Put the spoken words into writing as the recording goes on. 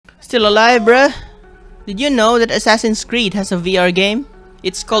Still alive, bruh? Did you know that Assassin's Creed has a VR game?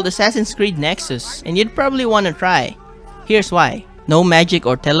 It's called Assassin's Creed Nexus, and you'd probably want to try. Here's why. No magic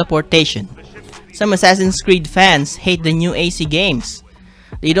or teleportation. Some Assassin's Creed fans hate the new AC games.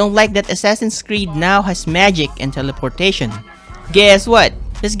 They don't like that Assassin's Creed now has magic and teleportation. Guess what?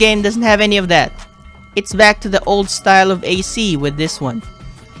 This game doesn't have any of that. It's back to the old style of AC with this one.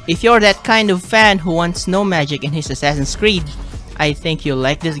 If you're that kind of fan who wants no magic in his Assassin's Creed, I think you'll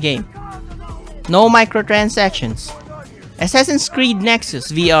like this game. No microtransactions. Assassin's Creed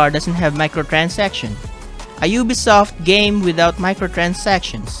Nexus VR doesn't have microtransaction. A Ubisoft game without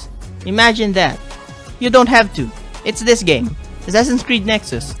microtransactions. Imagine that. You don't have to. It's this game, Assassin's Creed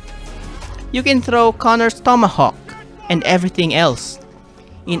Nexus. You can throw Connor's Tomahawk and everything else.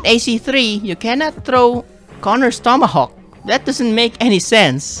 In AC3, you cannot throw Connor's Tomahawk. That doesn't make any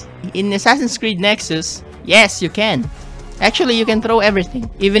sense. In Assassin's Creed Nexus, yes, you can. Actually, you can throw everything,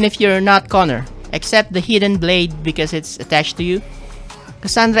 even if you're not Connor, except the hidden blade because it's attached to you.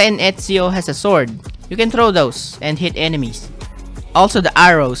 Cassandra and Ezio has a sword. You can throw those and hit enemies. Also the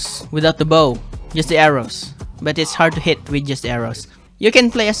arrows, without the bow, just the arrows. But it's hard to hit with just the arrows. You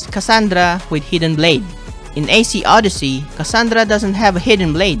can play as Cassandra with hidden blade. In AC Odyssey, Cassandra doesn't have a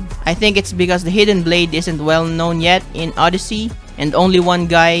hidden blade. I think it's because the hidden blade isn't well known yet in Odyssey and only one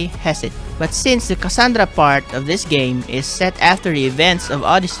guy has it. But since the Cassandra part of this game is set after the events of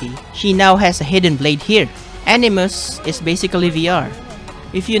Odyssey, she now has a hidden blade here. Animus is basically VR.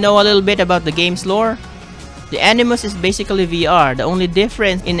 If you know a little bit about the game's lore, the Animus is basically VR. The only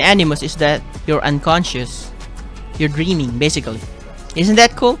difference in Animus is that you're unconscious. You're dreaming, basically. Isn't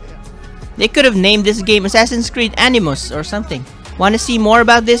that cool? They could have named this game Assassin's Creed Animus or something. Want to see more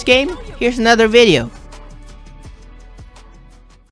about this game? Here's another video.